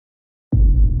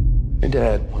My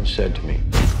dad once said to me,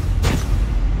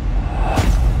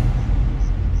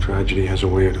 tragedy has a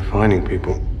way of defining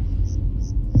people.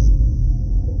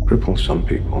 Cripples some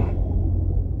people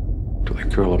till they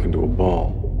curl up into a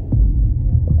ball.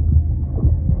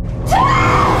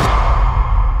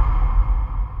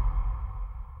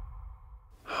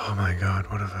 Oh my God,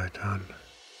 what have I done?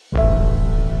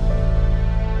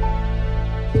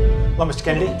 Hello, Mr.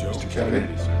 Kennedy. Mr.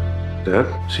 Kennedy, sir.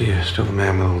 Dad, see, you're still the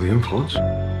man with all the influence.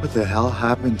 What the hell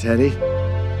happened, Teddy?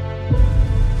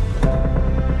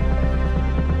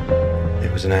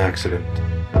 It was an accident.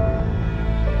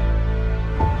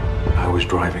 I was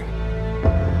driving.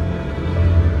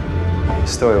 A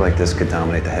story like this could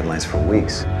dominate the headlines for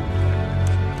weeks.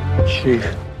 Chief,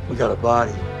 we got a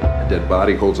body. A dead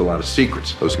body holds a lot of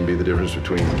secrets. Those can be the difference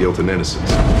between guilt and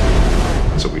innocence.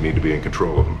 So we need to be in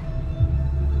control of them.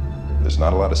 There's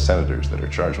not a lot of senators that are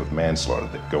charged with manslaughter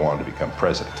that go on to become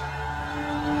president.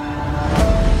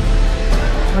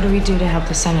 What do we do to help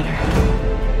the senator?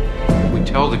 We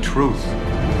tell the truth.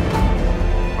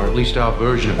 Or at least our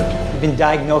version of it. You've been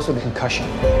diagnosed with a concussion.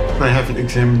 I haven't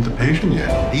examined the patient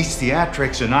yet. These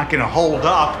theatrics are not going to hold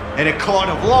up in a court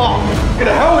of law. Get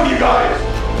the hell with you guys!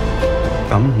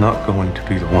 I'm not going to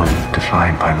be the one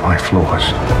defined by my flaws.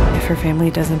 If her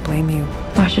family doesn't blame you,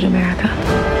 why should America?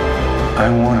 I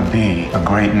want to be a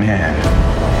great man.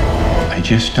 I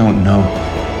just don't know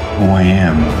who I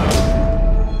am.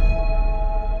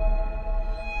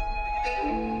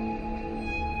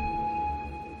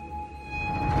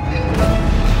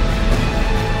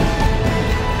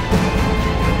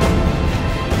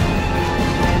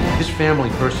 This family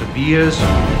perseveres.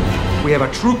 We have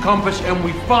a true compass and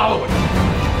we follow it.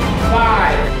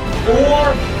 5,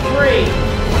 4,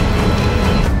 3.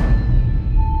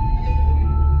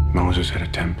 Moses had a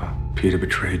temper. Peter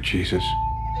betrayed Jesus.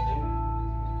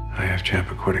 I have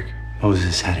Chappaquiddick.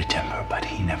 Moses had a temper, but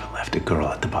he never left a girl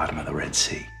at the bottom of the Red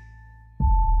Sea.